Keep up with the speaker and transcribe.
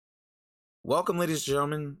Welcome, ladies and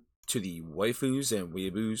gentlemen, to the Waifus and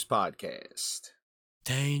Weeaboos podcast.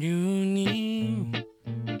 大量に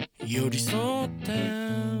寄り添った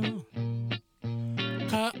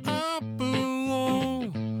カップを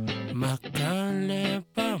巻かれ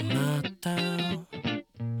ばまた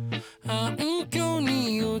暗渠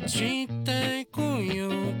に落ちてこよ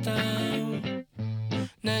うだ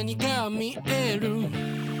何が見える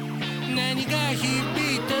何が響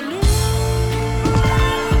いてる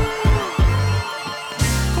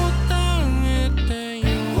答えて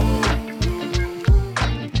よ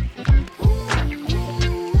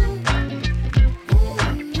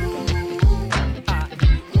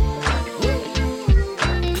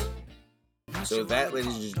So that,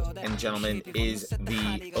 ladies and gentlemen, is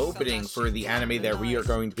the opening for the anime that we are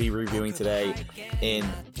going to be reviewing today in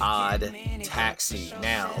Odd Taxi.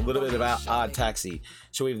 Now, a little bit about Odd Taxi.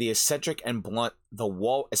 So we have the eccentric and blunt, the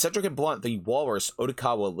walrus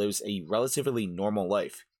Otakawa lives a relatively normal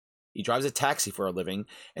life. He drives a taxi for a living,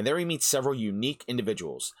 and there he meets several unique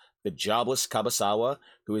individuals. The jobless Kabasawa,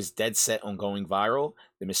 who is dead set on going viral,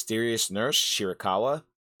 the mysterious nurse Shirakawa,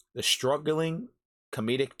 the struggling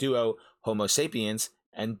comedic duo Homo sapiens,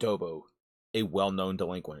 and Dobo, a well-known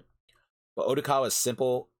delinquent. But Otakawa's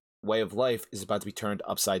simple way of life is about to be turned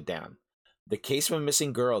upside down. The case of a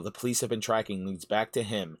missing girl the police have been tracking leads back to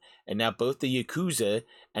him, and now both the Yakuza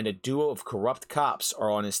and a duo of corrupt cops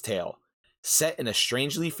are on his tail. Set in a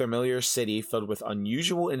strangely familiar city filled with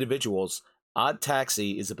unusual individuals, Odd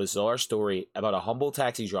Taxi is a bizarre story about a humble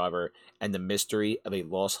taxi driver and the mystery of a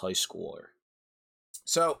lost high schooler.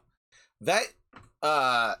 So, that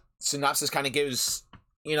synopsis kind of gives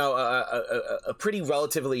a pretty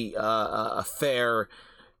relatively fair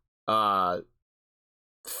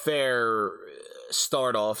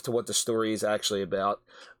start off to what the story is actually about.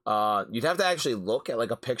 You'd have to actually look at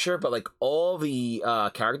like a picture, but like all the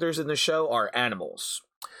characters in the show are animals.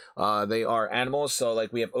 They are animals. So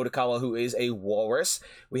like we have Otakawa, who is a walrus.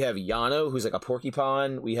 We have Yano, who's like a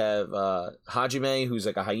porcupine. We have Hajime, who's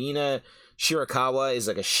like a hyena. Shirakawa is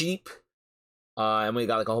like a sheep. And we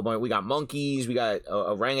got like a whole bunch. We got monkeys, we got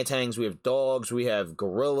orangutans, we have dogs, we have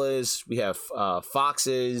gorillas, we have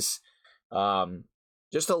foxes.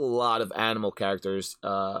 Just a lot of animal characters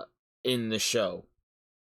in the show.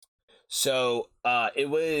 So it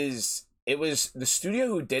was the studio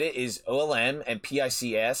who did it is OLM and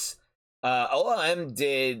PICS. OLM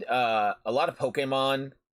did a lot of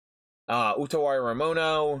Pokemon, Utawari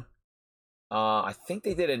Ramono. I think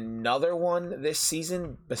they did another one this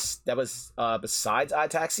season that was besides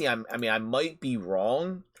Odd Taxi. I mean, I might be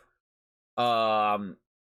wrong. Oh,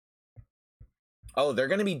 they're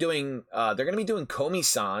gonna be doing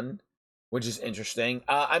Komi-san, which is interesting.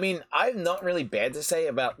 I mean, I have nothing really bad to say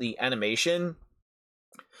about the animation.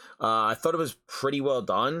 I thought it was pretty well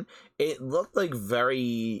done. It looked like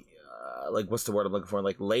very like what's the word I'm looking for?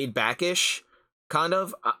 Like laid backish, kind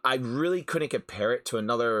of. I really couldn't compare it to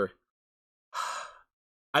another.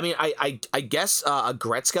 I mean, I guess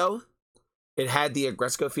Agretzko. It had the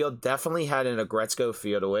Agretzko feel. Definitely had an Agretzko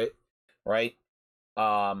feel to it, right?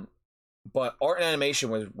 But art and animation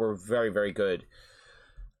were very, very good.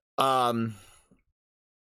 The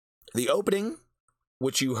opening,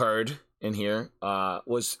 which you heard in here,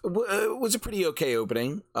 was a pretty okay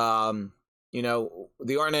opening. You know,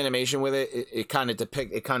 the art and animation with it kind of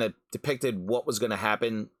depicted what was going to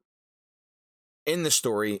happen in the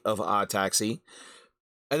story of Odd Taxi.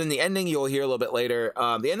 And then the ending you'll hear a little bit later.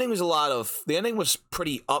 The ending was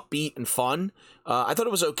pretty upbeat and fun. I thought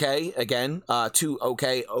it was okay. Again, two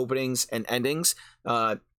okay openings and endings.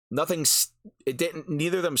 Neither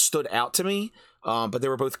of them stood out to me. But they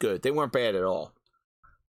were both good. They weren't bad at all.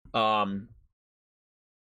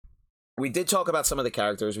 We did talk about some of the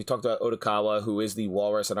characters. We talked about Otakawa, who is the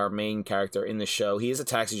walrus and our main character in the show. He is a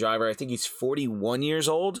taxi driver. I think he's 41 years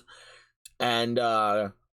old. And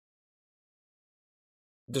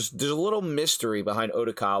there's a little mystery behind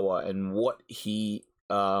Otakawa and what he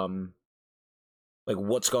like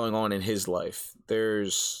what's going on in his life.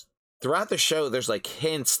 There's throughout the show there's like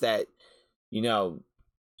hints that you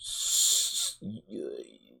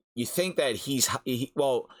think that he's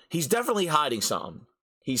definitely hiding something.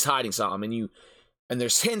 He's hiding something and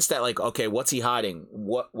there's hints that like okay, what's he hiding?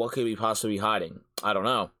 What could he possibly be hiding? I don't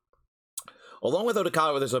know. Along with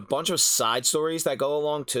Otakawa, there's a bunch of side stories that go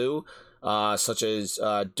along too. Such as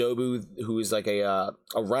Dobu, who is like a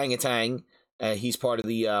orangutan. He's part of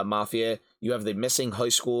the mafia. You have the missing high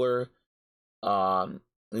schooler.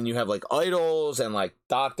 Then you have like idols and like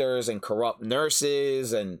doctors and corrupt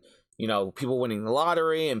nurses and people winning the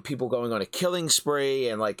lottery and people going on a killing spree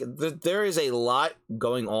and like there is a lot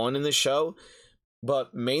going on in the show.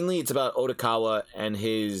 but mainly it's about Otokawa and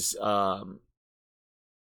his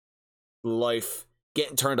life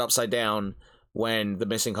getting turned upside down when the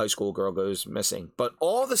missing high school girl goes missing. But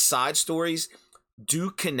all the side stories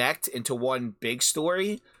do connect into one big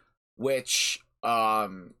story, which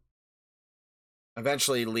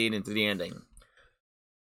eventually lead into the ending.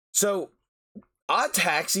 So Odd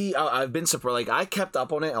Taxi, I've been surprised. Like, I kept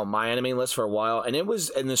up on it on my anime list for a while, and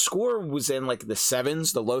the score was in like the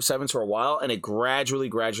sevens, the low sevens for a while, and it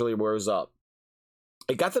gradually rose up.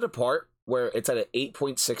 It got to the part where it's at an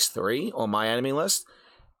 8.63 on my anime list,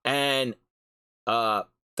 and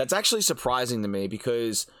that's actually surprising to me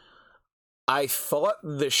because I thought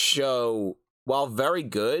the show, while very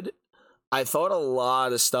good, I thought a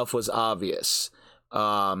lot of stuff was obvious.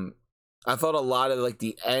 I thought a lot of like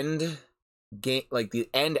the end game, like the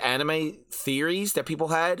end anime theories that people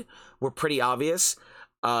had were pretty obvious.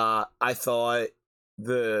 I thought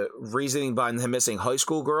the reasoning behind the missing high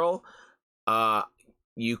school girl, I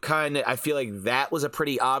feel like that was a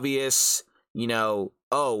pretty obvious,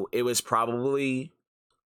 it was probably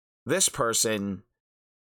this person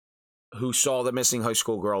who saw the missing high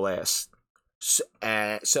school girl last. So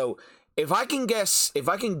if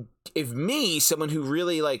me, someone who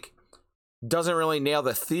really like doesn't really nail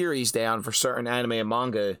the theories down for certain anime and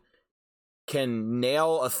manga, can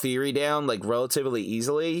nail a theory down like relatively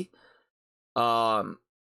easily, I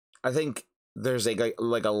think there's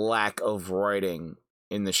a lack of writing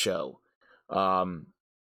in the show.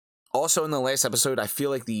 Also in the last episode, I feel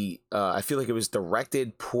like it was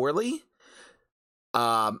directed poorly.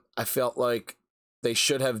 I felt like they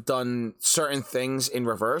should have done certain things in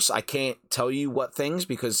reverse. I can't tell you what things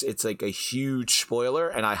because it's like a huge spoiler,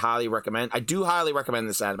 and I do highly recommend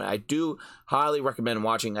this anime. I do highly recommend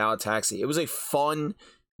watching Odd Taxi. It was a fun,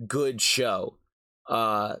 good show.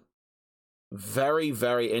 Very,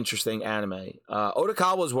 very interesting anime.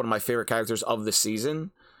 Otokawa was one of my favorite characters of the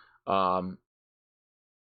season. You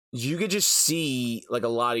could just see like a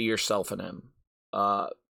lot of yourself in him.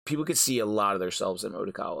 People could see a lot of themselves in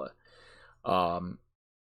Otokawa.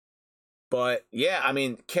 But yeah, I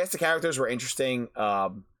mean, cast of characters were interesting.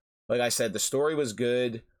 Like I said, the story was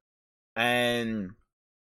good, and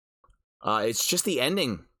it's just the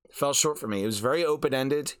ending fell short for me. It was very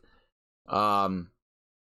open-ended. I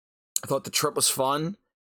thought the trip was fun,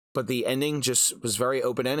 but the ending just was very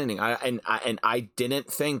open-ended. I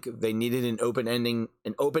didn't think they needed an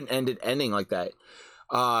open-ended ending like that.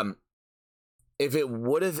 If it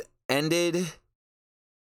would have ended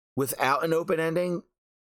without an open ending,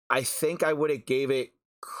 I think I would have gave it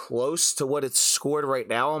close to what it's scored right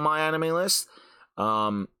now on my anime list.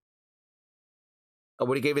 I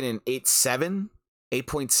would have given it an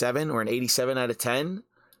 8.7 or an 87 out of 10.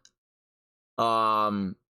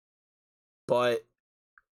 But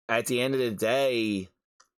at the end of the day,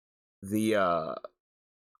 the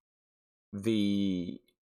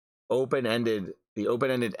open-ended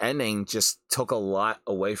ending just took a lot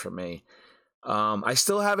away from me. I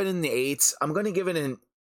still have it in the 8s. I'm going to give it an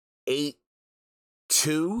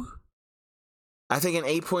 8.2. I think an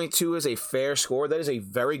 8.2 is a fair score. That is a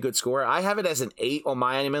very good score. I have it as an 8 on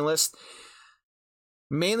my anime list,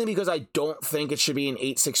 mainly because I don't think it should be an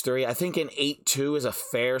 8.63. I think an 8.2 is a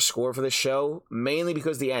fair score for the show, mainly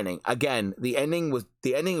because the ending. Again, the ending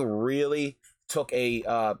really took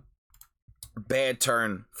a bad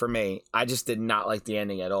turn for me. I just did not like the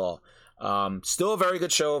ending at all. Still a very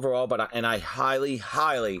good show overall, but I highly,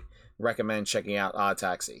 highly recommend checking out Odd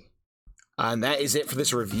Taxi. And that is it for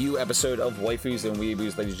this review episode of Waifus and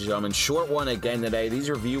Weeaboos, ladies and gentlemen. Short one again today. These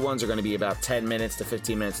review ones are going to be about 10 minutes to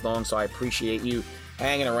 15 minutes long, so I appreciate you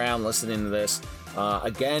hanging around listening to this.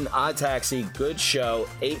 Again, Odd Taxi, good show,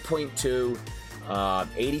 8.2,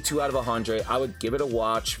 82 out of 100. I would give it a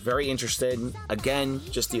watch. Very interesting. Again,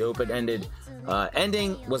 just the open-ended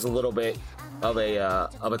ending was a little bit of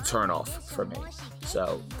a turnoff for me.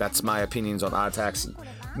 So that's my opinions on Odd Taxi.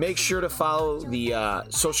 Make sure to follow the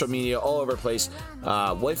social media all over the place.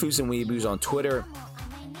 Waifus and Weeaboos on Twitter.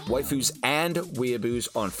 Waifus and Weeaboos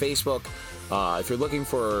on Facebook. If you're looking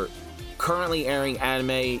for currently airing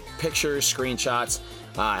anime pictures, screenshots,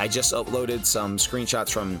 I just uploaded some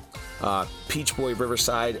screenshots from Peach Boy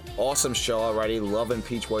Riverside. Awesome show already. Loving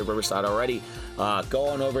Peach Boy Riverside already. Go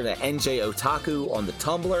on over to NJ Otaku on the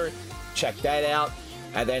Tumblr. Check that out.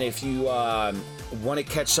 And then if you want to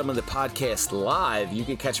catch some of the podcast live, you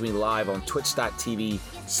can catch me live on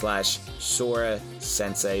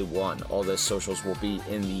twitch.tv/SoraSensei1. All the socials will be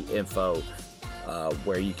in the info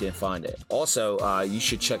where you can find it. Also, you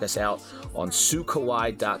should check us out on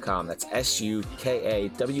sukawaii.com. That's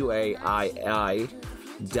SUKAWAII.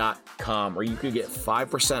 sukawai.com, where you could get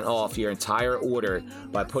 5% off your entire order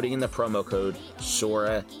by putting in the promo code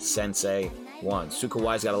Sora Sensei 1.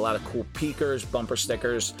 Sukawai's got a lot of cool peekers, bumper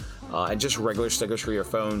stickers, and just regular stickers for your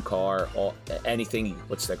phone, car, anything you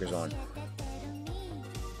put stickers on.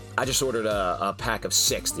 I just ordered a pack of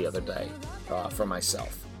 6 the other day for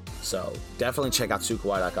myself. So definitely check out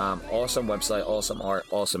sukawai.com. Awesome website, awesome art,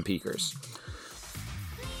 awesome peekers.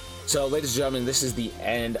 So, ladies and gentlemen, this is the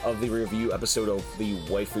end of the review episode of the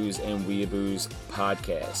Waifus and Weeaboos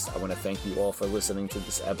podcast. I want to thank you all for listening to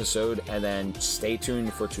this episode, and then stay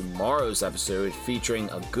tuned for tomorrow's episode featuring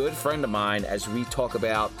a good friend of mine as we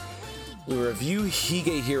review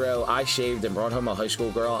Higehiro, I Shaved and Brought Home a High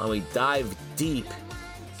School Girl, and we dive deep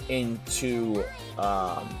into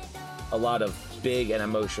a lot of big and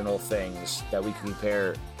emotional things that we can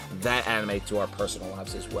compare that anime to our personal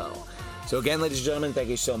lives as well. So again, ladies and gentlemen, thank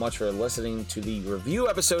you so much for listening to the review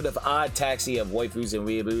episode of Odd Taxi of Waifus and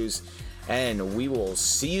Weeaboos, and we will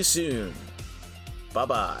see you soon.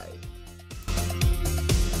 Bye-bye.